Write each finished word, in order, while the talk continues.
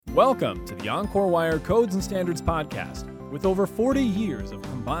Welcome to the Encore Wire Codes and Standards podcast. With over 40 years of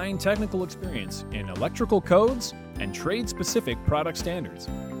combined technical experience in electrical codes and trade-specific product standards.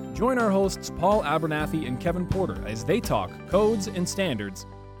 Join our hosts Paul Abernathy and Kevin Porter as they talk codes and standards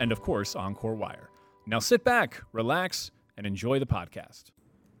and, of course, Encore Wire. Now sit back, relax, and enjoy the podcast.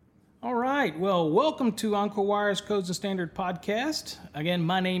 All right. Well, welcome to Encore Wire's Codes and Standard podcast. Again,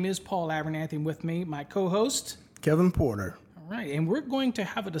 my name is Paul Abernathy, and with me, my co-host, Kevin Porter. All right. And we're going to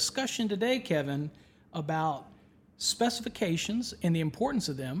have a discussion today, Kevin, about specifications and the importance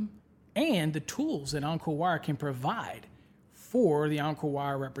of them and the tools that Encore Wire can provide for the Encore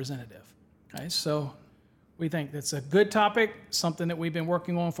Wire representative. Okay. So we think that's a good topic, something that we've been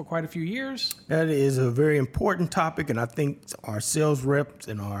working on for quite a few years. That is a very important topic, and I think our sales reps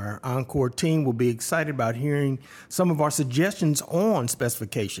and our Encore team will be excited about hearing some of our suggestions on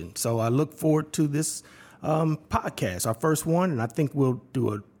specifications. So I look forward to this podcast, our first one, and I think we'll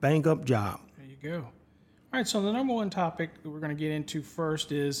do a bang-up job. There you go. All right, so the number one topic that we're going to get into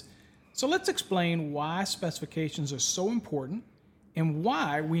first is, so let's explain why specifications are so important and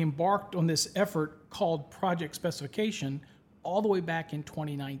why we embarked on this effort called Project Specification all the way back in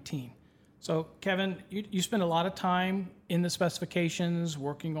 2019. So, Kevin, you spend a lot of time in the specifications,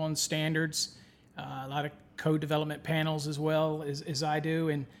 working on standards, a lot of code development panels as well as I do,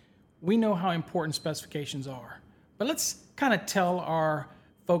 and we know how important specifications are. But let's kind of tell our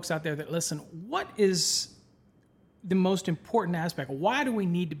folks out there that listen, what is the most important aspect? Why do we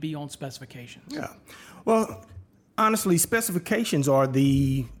need to be on specifications? Yeah. Well, honestly, specifications are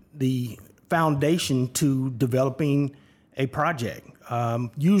the foundation to developing a project.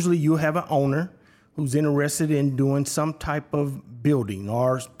 Usually you have an owner who's interested in doing some type of building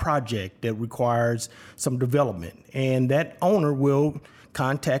or project that requires some development. And that owner will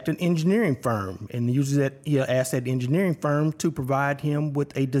contact an engineering firm and he'll ask that engineering firm to provide him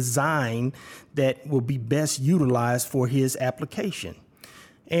with a design that will be best utilized for his application.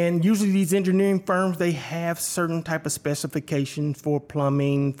 And usually these engineering firms, they have certain type of specifications for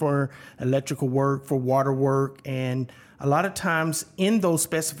plumbing, for electrical work, for water work. And a lot of times in those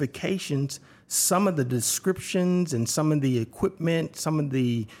specifications, some of the descriptions and some of the equipment, some of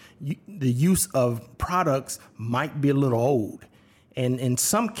the use of products might be a little old. And in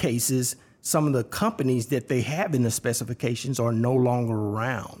some cases, some of the companies that they have in the specifications are no longer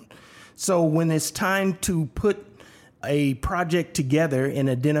around. So when it's time to put a project together and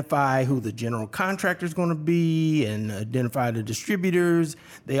identify who the general contractor is going to be and identify the distributors,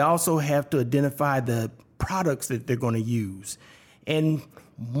 they also have to identify the products that they're going to use. And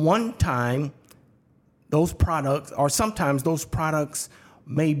one time, those products, or sometimes those products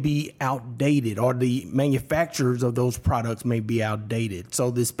may be outdated, or the manufacturers of those products may be outdated.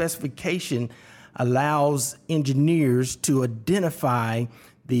 So the specification allows engineers to identify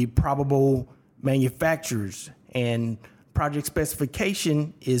the probable manufacturers. And project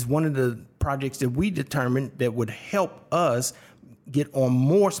specification is one of the projects that we determined that would help us get on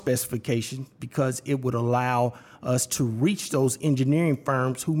more specifications because it would allow us to reach those engineering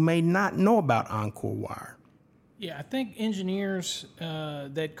firms who may not know about Encore Wire. Yeah, I think engineers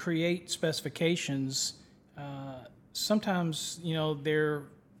that create specifications, sometimes, they're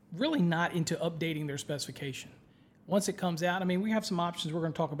really not into updating their specification. Once it comes out, we have some options we're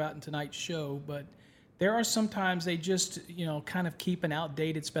going to talk about in tonight's show, but there are sometimes they just, kind of keep an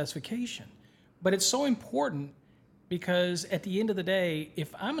outdated specification. But it's so important because at the end of the day,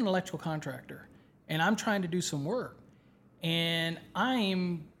 if I'm an electrical contractor and I'm trying to do some work and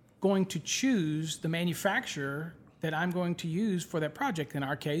I'm going to choose the manufacturer that I'm going to use for that project, in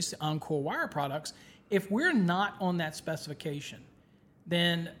our case, Encore Wire products, if we're not on that specification,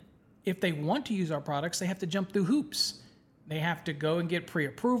 then if they want to use our products, they have to jump through hoops. They have to go and get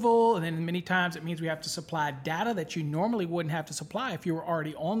pre-approval, and then many times it means we have to supply data that you normally wouldn't have to supply if you were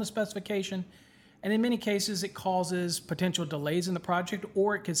already on the specification. And in many cases, it causes potential delays in the project,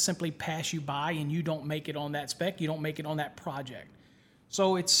 or it could simply pass you by and you don't make it on that spec, you don't make it on that project.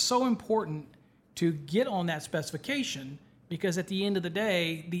 So it's so important to get on that specification because at the end of the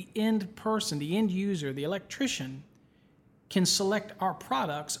day, the end person, the end user, the electrician can select our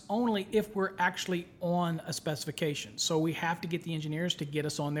products only if we're actually on a specification. So we have to get the engineers to get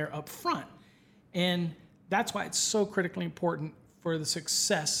us on there up front. And that's why it's so critically important for the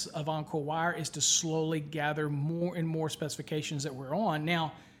success of Encore Wire is to slowly gather more and more specifications that we're on.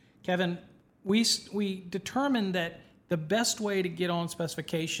 Now, Kevin, we determined that the best way to get on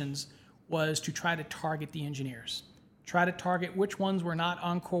specifications was to try to target the engineers. Try to target which ones were not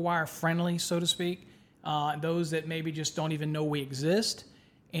Encore Wire friendly, so to speak, those that maybe just don't even know we exist.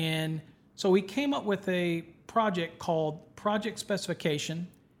 And so we came up with a project called Project Specification,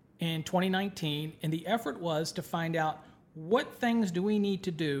 in 2019, and the effort was to find out what things do we need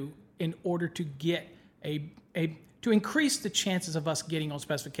to do in order to get to increase the chances of us getting on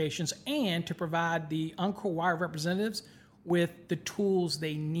specifications and to provide the Encore Wire representatives with the tools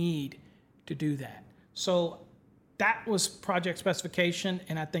they need to do that. So that was project specification,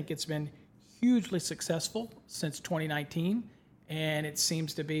 and I think it's been hugely successful since 2019, and it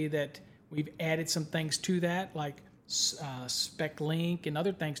seems to be that we've added some things to that, like spec link and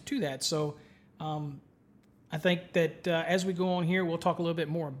other things to that. So I think that as we go on here, we'll talk a little bit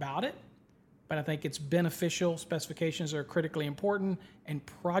more about it, but I think it's beneficial. Specifications are critically important, and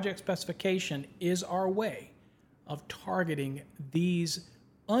project specification is our way of targeting these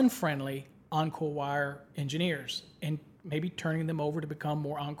unfriendly Encore Wire engineers and maybe turning them over to become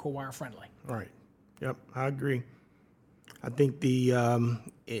more Encore Wire friendly. Right. Yep, I agree. I think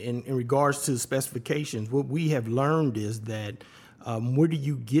in regards to specifications, what we have learned is that where do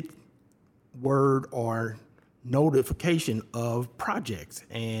you get word or notification of projects?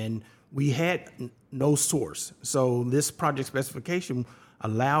 And we had no source. So this project specification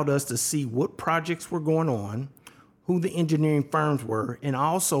allowed us to see what projects were going on, who the engineering firms were, and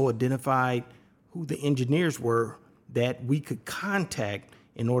also identified who the engineers were that we could contact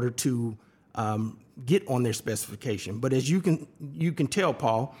in order to get on their specification. But as you can tell,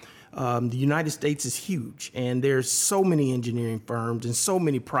 Paul, the United States is huge, and there's so many engineering firms and so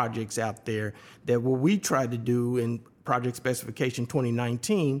many projects out there that what we tried to do in Project Specification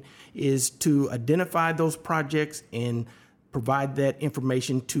 2019 is to identify those projects and provide that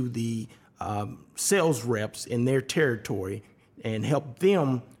information to the sales reps in their territory and help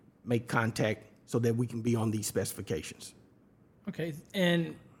them make contact so that we can be on these specifications. Okay,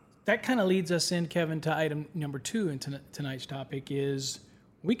 and that kind of leads us in, Kevin, to item number 2 in tonight's topic is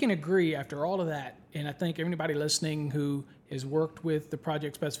we can agree after all of that, and I think everybody listening who has worked with the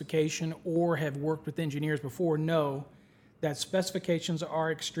project specification or have worked with engineers before know that specifications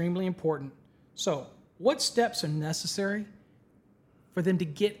are extremely important. So what steps are necessary for them to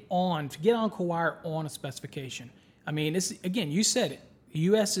get Encore Wire on a specification? I mean, again, you said it. The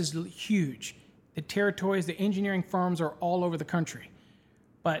U.S. is huge. The territories, the engineering firms are all over the country.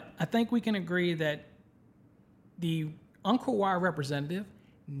 But I think we can agree that the Encore Wire representative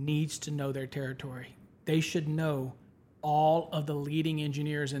needs to know their territory. They should know all of the leading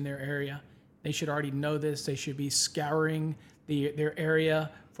engineers in their area. They should already know this. They should be scouring their area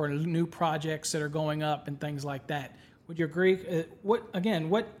for new projects that are going up and things like that. Would you agree? What are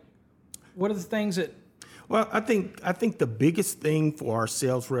the things that? Well, I think the biggest thing for our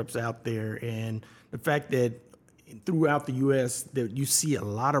sales reps out there, and the fact that throughout the U.S. that you see a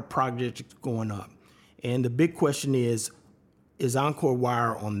lot of projects going up, and the big question is Encore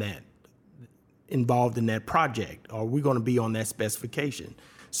Wire involved in that project? Are we going to be on that specification?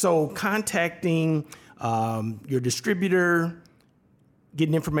 So contacting your distributor,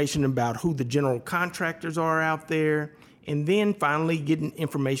 getting information about who the general contractors are out there, and then finally getting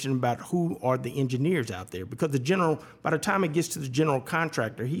information about who are the engineers out there. Because by the time it gets to the general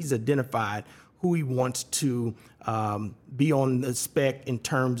contractor, he's identified who he wants to be on the spec in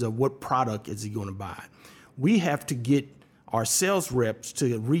terms of what product is he going to buy. We have to get our sales reps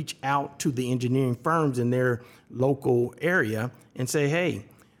to reach out to the engineering firms in their local area and say, hey,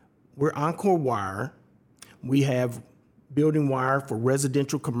 we're Encore Wire. We have building wire for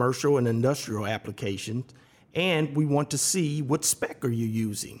residential, commercial, and industrial applications, and we want to see what spec are you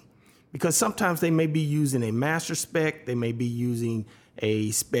using. Because sometimes they may be using a master spec, they may be using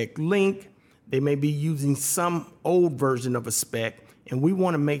a spec link, they may be using some old version of a spec, and we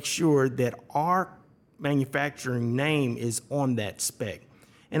want to make sure that our manufacturing name is on that spec.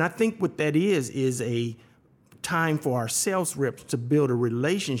 And I think what that is a time for our sales reps to build a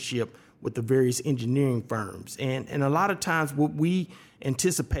relationship with the various engineering firms. And a lot of times what we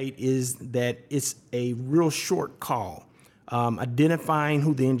anticipate is that it's a real short call, identifying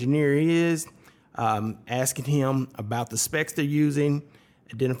who the engineer is, asking him about the specs they're using,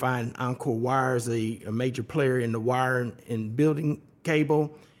 identifying Encore Wire as a major player in the wire and building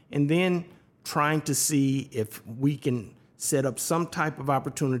cable, and then trying to see if we can set up some type of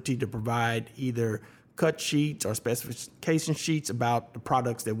opportunity to provide either cut sheets or specification sheets about the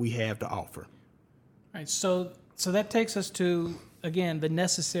products that we have to offer. All right, so that takes us to, again, the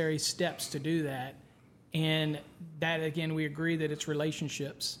necessary steps to do that. And that, again, we agree that it's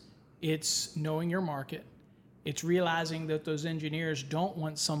relationships. It's knowing your market. It's realizing that those engineers don't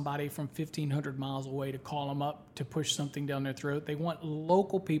want somebody from 1,500 miles away to call them up to push something down their throat. They want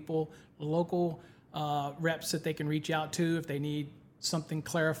local people, local reps that they can reach out to if they need something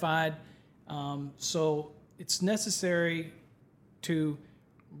clarified. So it's necessary to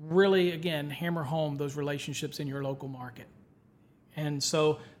really, again, hammer home those relationships in your local market. And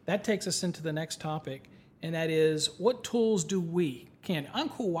so that takes us into the next topic, and that is, what tools do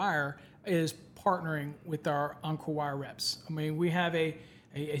Encore Wire is partnering with our Encore Wire Reps. I mean, we have a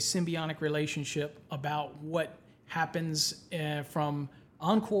symbiotic relationship about what happens from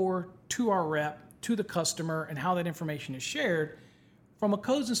Encore to our rep to the customer and how that information is shared. From a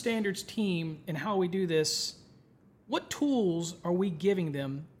codes and standards team and how we do this, what tools are we giving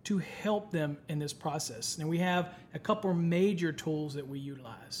them to help them in this process? And we have a couple of major tools that we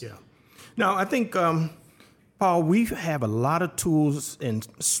utilize. Yeah. Now, I think, Paul, we have a lot of tools and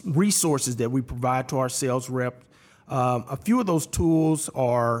resources that we provide to our sales rep. A few of those tools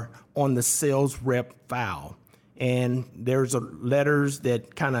are on the sales rep file. And there's letters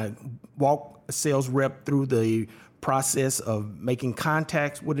that kind of walk a sales rep through the process of making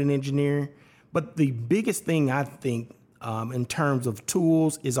contacts with an engineer. But the biggest thing, I think, in terms of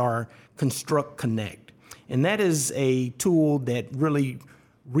tools is our Construct Connect. And that is a tool that really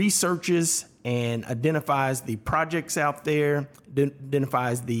researches and identifies the projects out there,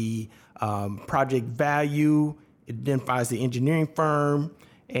 identifies the project value, it identifies the engineering firm,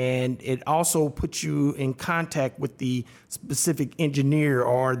 and it also puts you in contact with the specific engineer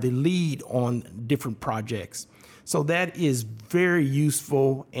or the lead on different projects. So that is very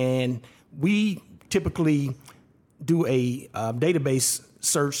useful, and we typically do a database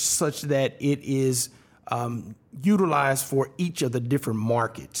search such that it is utilized for each of the different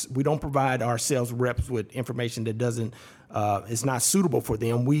markets. We don't provide our sales reps with information that is not suitable for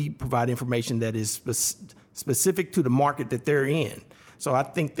them. We provide information that is specific to the market that they're in. So I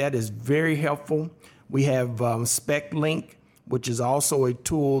think that is very helpful. We have Spec Link, which is also a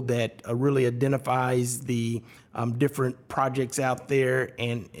tool that really identifies the different projects out there,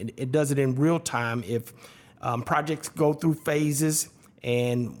 and it does it in real time. If projects go through phases,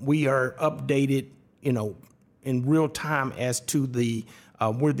 and we are updated, in real time as to the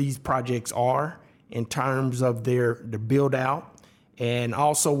where these projects are in terms of their build out. And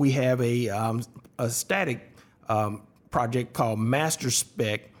also we have a static project called Master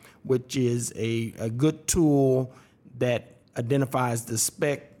Spec, which is a good tool that identifies the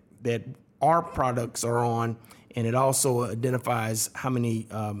spec that our products are on, and it also identifies how many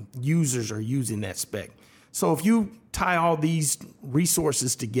users are using that spec. So if you tie all these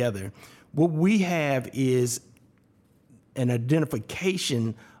resources together, what we have is an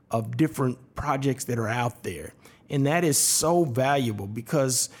identification of different projects that are out there. And that is so valuable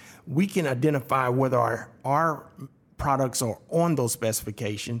because we can identify whether our products are on those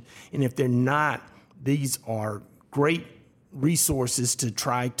specifications. And if they're not, these are great resources to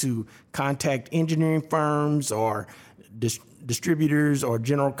try to contact engineering firms or distributors or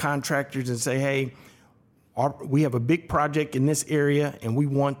general contractors and say, hey, we have a big project in this area and we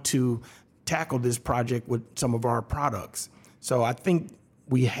want to tackle this project with some of our products. So I think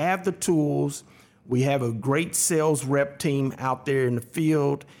we have the tools, we have a great sales rep team out there in the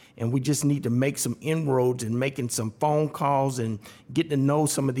field, and we just need to make some inroads and making some phone calls and getting to know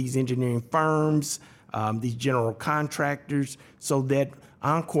some of these engineering firms, these general contractors, so that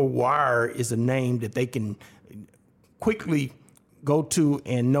Encore Wire is a name that they can quickly go to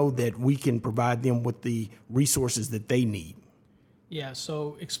and know that we can provide them with the resources that they need. Yeah,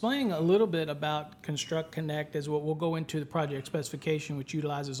 so explaining a little bit about Construct Connect is what we'll go into the project specification, which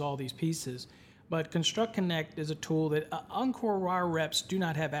utilizes all these pieces. But Construct Connect is a tool that Encore Wire Reps do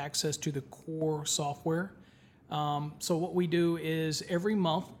not have access to the core software. So what we do is every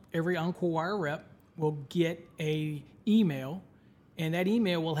month, every Encore Wire Rep will get an email, and that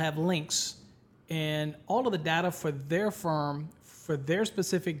email will have links, and all of the data for their firm, for their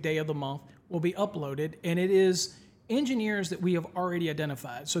specific day of the month, will be uploaded, and it is engineers that we have already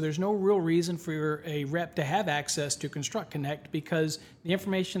identified. So there's no real reason for a rep to have access to Construct Connect because the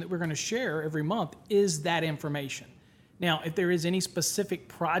information that we're going to share every month is that information. Now, if there is any specific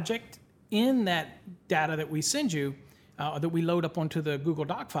project in that data that we send you, that we load up onto the Google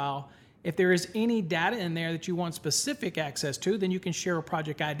Doc file, if there is any data in there that you want specific access to, then you can share a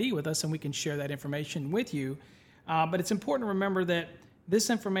project ID with us and we can share that information with you. But it's important to remember that this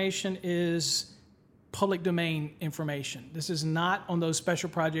information is public domain information. This is not on those special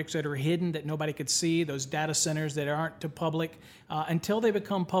projects that are hidden that nobody could see, those data centers that aren't to public. Until they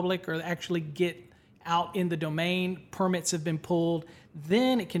become public or actually get out in the domain, permits have been pulled,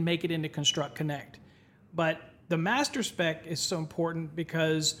 then it can make it into Construct Connect. But the master spec is so important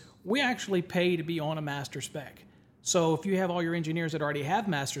because we actually pay to be on a master spec. So if you have all your engineers that already have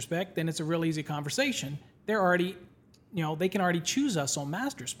master spec, then it's a real easy conversation. They're already, they can already choose us on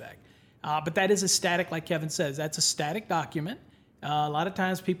master spec. But that is a static, like Kevin says, that's a static document. A lot of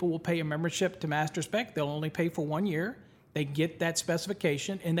times people will pay a membership to Master Spec. They'll only pay for 1 year. They get that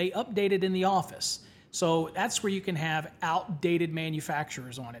specification and they update it in the office. So that's where you can have outdated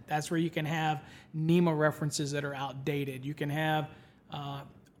manufacturers on it. That's where you can have NEMA references that are outdated. You can have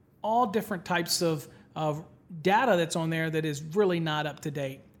all different types of data that's on there that is really not up to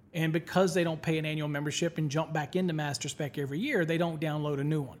date. And because they don't pay an annual membership and jump back into Master Spec every year, they don't download a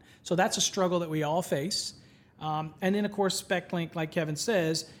new one. So that's a struggle that we all face. And then, of course, SpecLink, like Kevin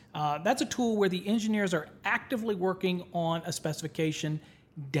says, that's a tool where the engineers are actively working on a specification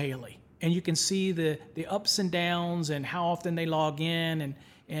daily. And you can see the ups and downs and how often they log in.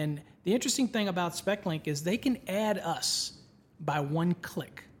 And the interesting thing about SpecLink is they can add us by one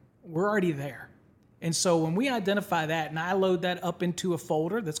click. We're already there. And so when we identify that, and I load that up into a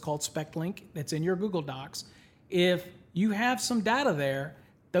folder that's called SpecLink that's in your Google Docs, if you have some data there,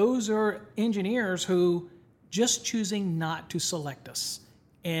 those are engineers who just choosing not to select us.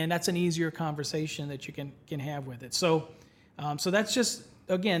 And that's an easier conversation that you can have with it. So that's just,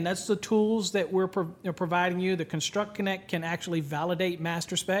 again, that's the tools that we're providing you. The Construct Connect can actually validate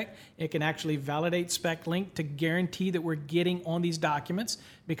Master Spec. It can actually validate SpecLink to guarantee that we're getting on these documents,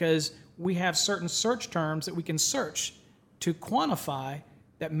 because we have certain search terms that we can search to quantify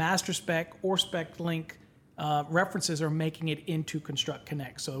that Master Spec or SpecLink references are making it into Construct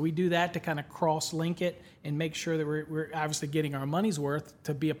Connect. So we do that to kind of cross-link it and make sure that we're obviously getting our money's worth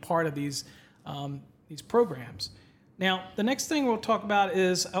to be a part of these programs. Now, the next thing we'll talk about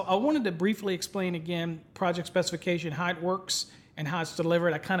is I wanted to briefly explain again project specification, how it works and how it's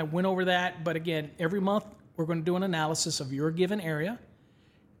delivered. I kind of went over that, but again, every month we're going to do an analysis of your given area.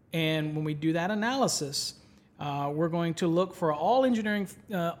 And when we do that analysis, we're going to look for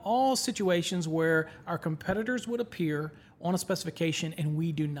all situations where our competitors would appear on a specification and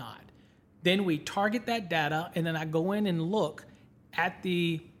we do not. Then we target that data, and then I go in and look at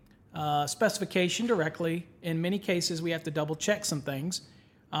the specification directly. In many cases, we have to double check some things.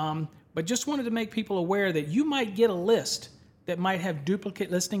 But just wanted to make people aware that you might get a list that might have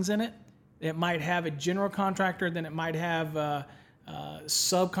duplicate listings in it. It might have a general contractor, then it might have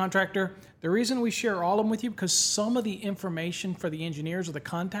subcontractor. The reason we share all of them with you, because some of the information for the engineers or the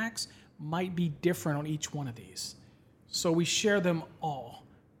contacts might be different on each one of these. So we share them all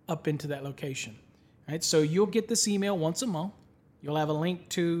up into that location. Right? So you'll get this email once a month. You'll have a link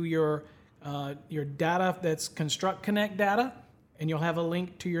to your data that's Construct Connect data, and you'll have a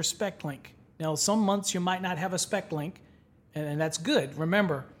link to your SpecLink. Now, some months you might not have a SpecLink, and that's good.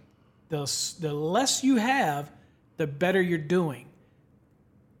 Remember, the less you have, the better you're doing.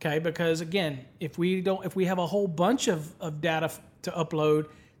 Okay, because again, if we have a whole bunch of data to upload,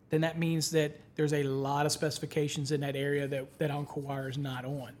 then that means that there's a lot of specifications in that area that Encore Wire is not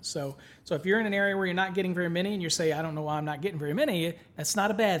on. So if you're in an area where you're not getting very many and you say, I don't know why I'm not getting very many, that's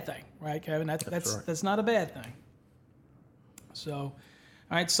not a bad thing, right, Kevin? That's not a bad thing. So, all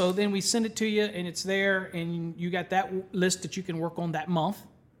right, so then we send it to you and it's there, and you got that list that you can work on that month,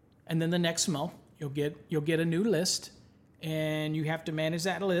 and then the next month you'll get a new list, and you have to manage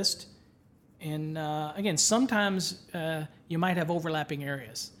that list. And again, sometimes you might have overlapping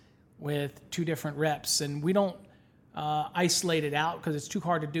areas with two different reps, and we don't isolate it out because it's too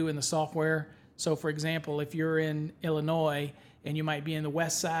hard to do in the software. So for example, if you're in Illinois and you might be in the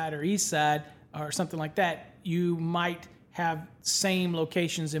west side or east side or something like that, you might have same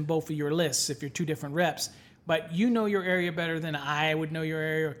locations in both of your lists if you're two different reps. But you know your area better than I would know your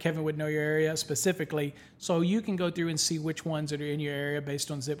area, or Kevin would know your area specifically. So you can go through and see which ones that are in your area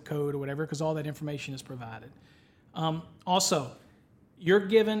based on zip code or whatever, because all that information is provided. Also, you're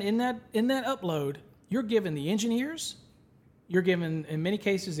given in that upload, you're given the engineers, you're given in many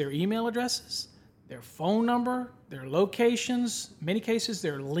cases their email addresses, their phone number, their locations, in many cases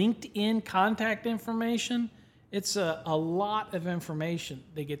their LinkedIn contact information. It's a lot of information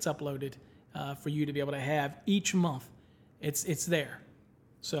that gets uploaded for you to be able to have each month. It's there.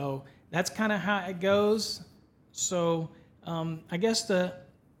 So that's kind of how it goes. So I guess the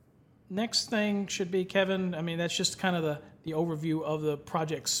next thing should be, Kevin, I mean, that's just kind of the overview of the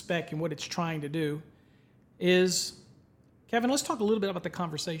project spec and what it's trying to do is, Kevin, let's talk a little bit about the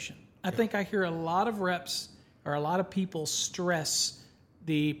conversation. I think I hear a lot of reps or a lot of people stress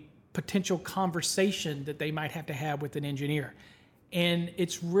the potential conversation that they might have to have with an engineer. And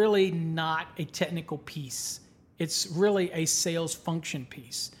it's really not a technical piece. It's really a sales function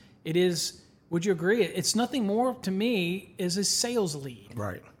piece. It is, would you agree? It's nothing more to me is a sales lead.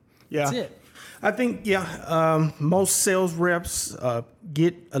 Right. Yeah. That's it. I think, most sales reps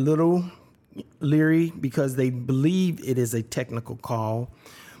get a little leery because they believe it is a technical call.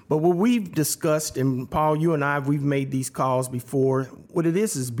 But what we've discussed, and Paul, you and I, we've made these calls before, what it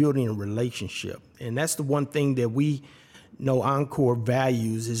is building a relationship. And that's the one thing that we know Encore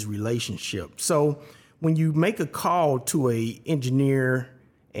values is relationship. So when you make a call to a engineer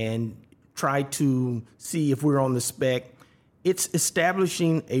and try to see if we're on the spec, it's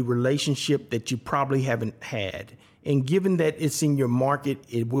establishing a relationship that you probably haven't had. And given that it's in your market,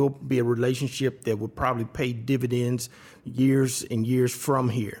 it will be a relationship that will probably pay dividends years and years from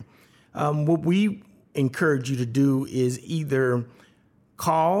here. What we encourage you to do is either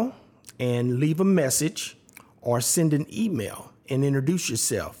call and leave a message or send an email and introduce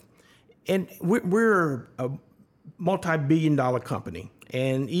yourself. And we're a multi-billion-dollar company.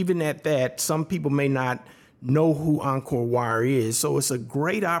 And even at that, some people may not know who Encore Wire is. So it's a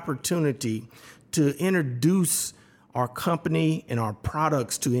great opportunity to introduce our company and our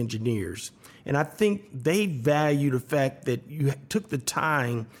products to engineers. And I think they value the fact that you took the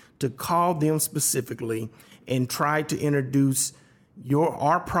time to call them specifically and try to introduce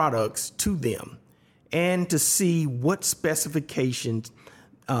our products to them and to see what specifications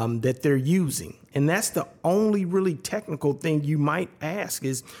that they're using. And that's the only really technical thing you might ask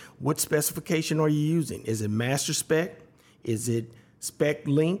is, what specification are you using? Is it master spec? Is it spec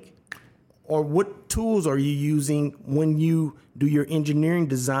link? Or what tools are you using when you do your engineering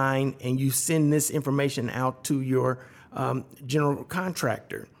design and you send this information out to your general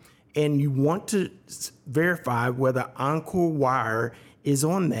contractor? And you want to verify whether Encore Wire is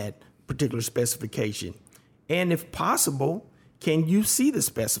on that particular specification. And if possible, can you see the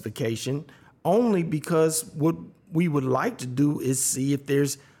specification? Only because what we would like to do is see if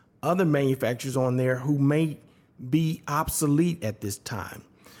there's other manufacturers on there who may be obsolete at this time.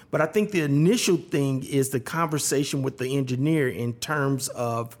 But I think the initial thing is the conversation with the engineer in terms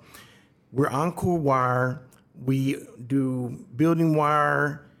of, we're Encore Wire, we do building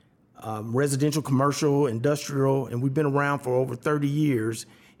wire, residential, commercial, industrial, and we've been around for over 30 years,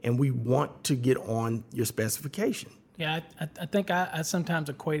 and we want to get on your specification. Yeah, I think I sometimes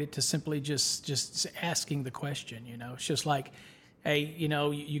equate it to simply just asking the question. It's just like, hey,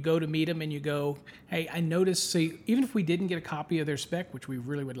 you go to meet them and you go, hey, I noticed, see, even if we didn't get a copy of their spec, which we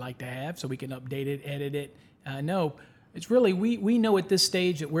really would like to have so we can update it, edit it, no, it's really, we know at this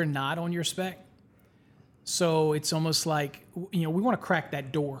stage that we're not on your spec. So it's almost like, we want to crack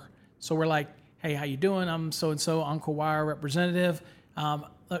that door. So we're like, hey, how you doing? I'm so-and-so, Encore Wire representative.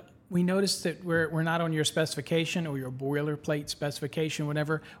 Look, we noticed that we're not on your specification or your boilerplate specification,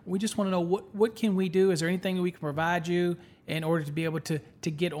 whatever. We just want to know what can we do? Is there anything we can provide you in order to be able to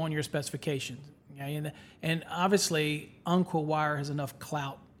get on your specifications? Okay? And obviously, Encore Wire has enough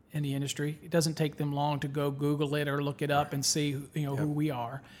clout in the industry. It doesn't take them long to go Google it or look it up and see who we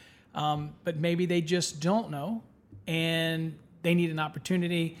are. But maybe they just don't know, and they need an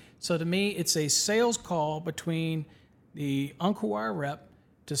opportunity. So to me, it's a sales call between the Encore Wire rep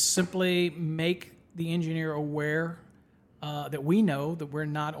to simply make the engineer aware that we know that we're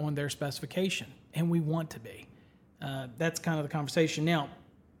not on their specification, and we want to be. That's kind of the conversation. Now,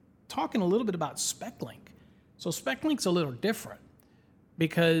 talking a little bit about SpecLink. So SpecLink's a little different,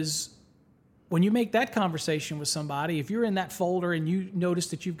 because when you make that conversation with somebody, if you're in that folder and you notice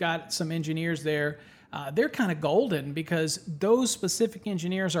that you've got some engineers there, they're kind of golden, because those specific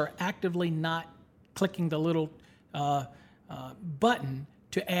engineers are actively not clicking the little button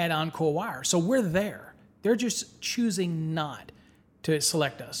to add Encore Wire. So we're there. They're just choosing not to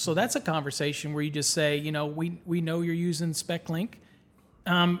select us. So that's a conversation where you just say, we know you're using SpecLink,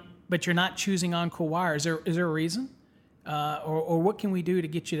 but you're not choosing Encore Wire. Is there a reason? Or what can we do to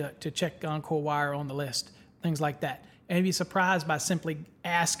get you to check Encore Wire on the list? Things like that. And be surprised by simply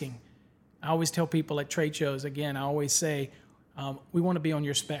asking. I always tell people at trade shows, again, I always say, we want to be on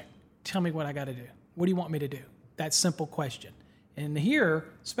your spec. Tell me what I got to do. What do you want me to do? That simple question. And here,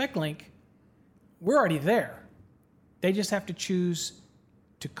 SpecLink, we're already there. They just have to choose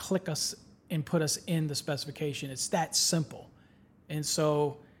to click us and put us in the specification. It's that simple. And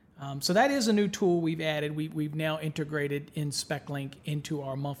so that is a new tool we've added. We've now integrated in SpecLink into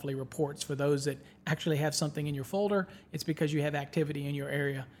our monthly reports. For those that actually have something in your folder, it's because you have activity in your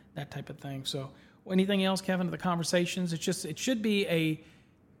area, that type of thing. So anything else, Kevin, to the conversations? It should be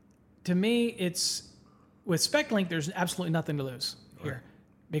to me, it's, with SpecLink, there's absolutely nothing to lose here,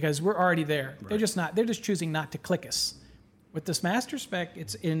 because we're already there. Right. They're just choosing not to click us. With this master spec,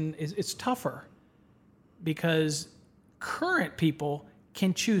 it's tougher, because current people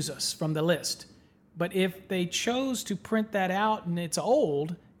can choose us from the list. But if they chose to print that out and it's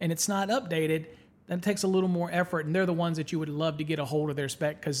old and it's not updated, then it takes a little more effort, and they're the ones that you would love to get a hold of their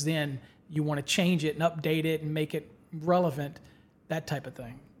spec, because then you want to change it and update it and make it relevant, that type of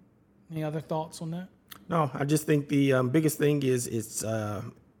thing. Any other thoughts on that? No, I just think the biggest thing is it's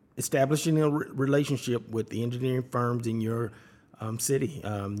establishing a relationship with the engineering firms in your city.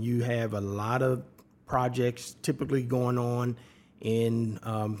 You have a lot of projects typically going on in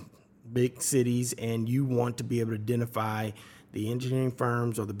big cities, and you want to be able to identify the engineering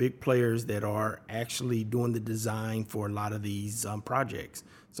firms or the big players that are actually doing the design for a lot of these projects.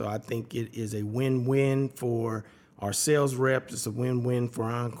 So I think it is a win-win for our sales reps. It's a win-win for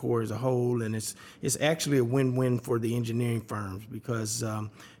Encore as a whole, and it's actually a win-win for the engineering firms because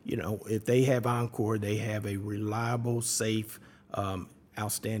if they have Encore, they have a reliable, safe,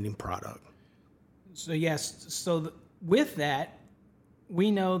 outstanding product. So yes, with that, we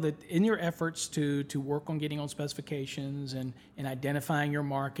know that in your efforts to work on getting on specifications and identifying your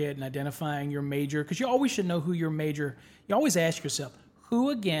market and identifying your major, because you always should know who your major, you always ask yourself, who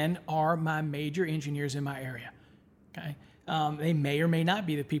again are my major engineers in my area? Okay, they may or may not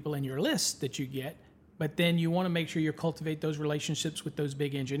be the people in your list that you get, but then you want to make sure you cultivate those relationships with those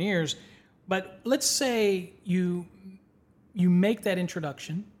big engineers. But let's say you make that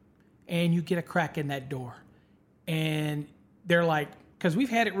introduction and you get a crack in that door, and they're like, because we've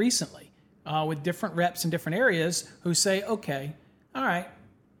had it recently with different reps in different areas who say, okay, all right,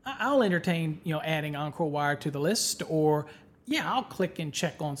 I'll entertain adding Encore Wire to the list, or yeah, I'll click and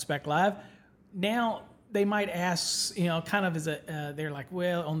check on Spec Live. Now they might ask, kind of as they're like,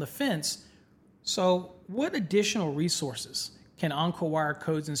 well, on the fence. So what additional resources can Encore Wire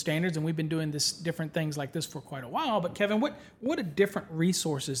codes and standards, and we've been doing this different things like this for quite a while, but Kevin, what are different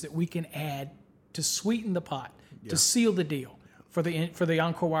resources that we can add to sweeten the pot, to seal the deal for the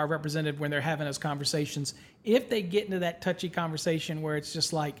Encore Wire representative when they're having those conversations? If they get into that touchy conversation where it's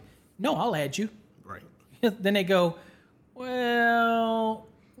just like, no, I'll add you. Right. Then they go, well,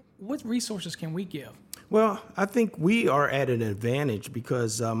 what resources can we give? Well, I think we are at an advantage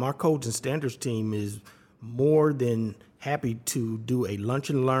because our codes and standards team is more than happy to do a lunch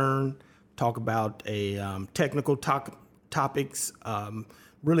and learn, talk about technical topics,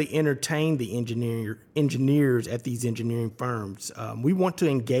 really entertain the engineers at these engineering firms. We want to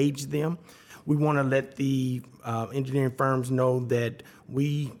engage them. We want to let the engineering firms know that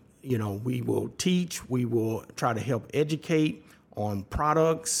we will teach, we will try to help educate on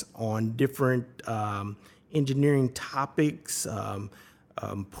products, on different engineering topics,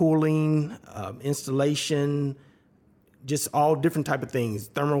 pooling, installation, just all different type of things,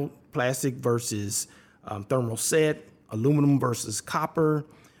 thermoplastic versus thermoset, aluminum versus copper.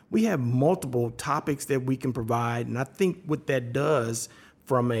 We have multiple topics that we can provide, and I think what that does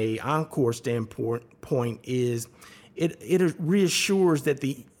from a Encore standpoint is it reassures that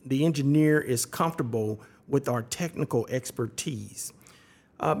the engineer is comfortable with our technical expertise.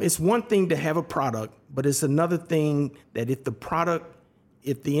 It's one thing to have a product, but it's another thing that if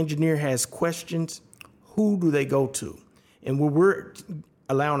the engineer has questions, who do they go to? And what we're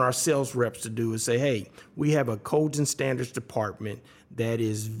allowing our sales reps to do is say, hey, we have a codes and standards department that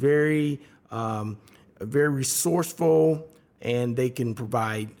is very resourceful, and they can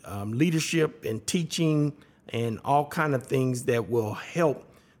provide leadership and teaching and all kind of things that will help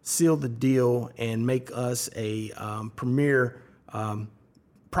seal the deal and make us a premier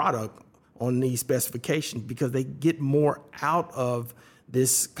product on these specifications, because they get more out of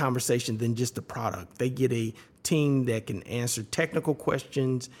this conversation than just the product. They get a team that can answer technical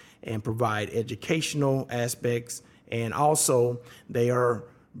questions and provide educational aspects, and also they are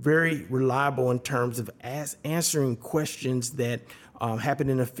very reliable in terms of answering questions that happen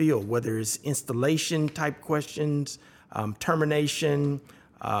in the field, whether it's installation type questions, termination.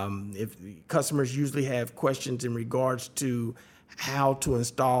 If customers usually have questions in regards to how to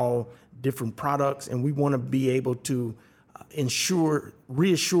install different products, and we want to be able to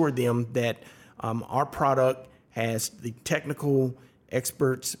reassure them that our product has the technical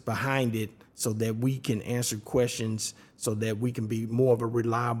experts behind it so that we can answer questions, so that we can be more of a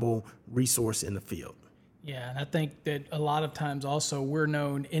reliable resource in the field. Yeah, and I think that a lot of times also we're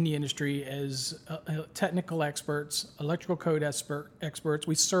known in the industry as technical experts, electrical code experts.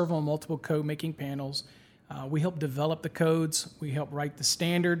 We serve on multiple code making panels. We help develop the codes. We help write the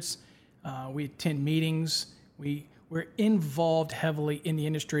standards. We attend meetings. We're involved heavily in the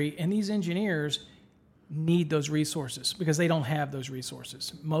industry, and these engineers need those resources because they don't have those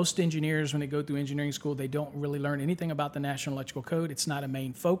resources. Most engineers, when they go through engineering school, they don't really learn anything about the National Electrical Code. It's not a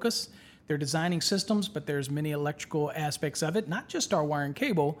main focus. They're designing systems, but there's many electrical aspects of it, not just our wire and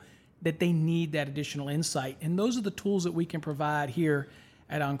cable, that they need that additional insight. And those are the tools that we can provide here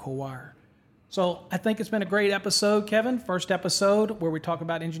at Encore Wire. So I think it's been a great episode, Kevin. First episode where we talk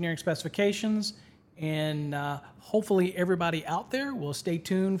about engineering specifications And hopefully everybody out there will stay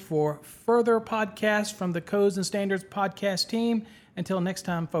tuned for further podcasts from the Codes and Standards podcast team. Until next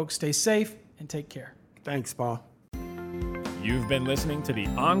time, folks, stay safe and take care. Thanks, Paul. You've been listening to the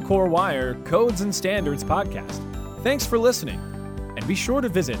Encore Wire Codes and Standards podcast. Thanks for listening, and be sure to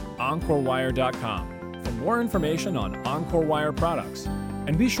visit EncoreWire.com for more information on Encore Wire products,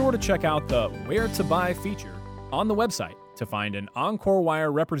 and be sure to check out the Where to Buy feature on the website to find an Encore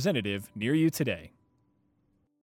Wire representative near you today.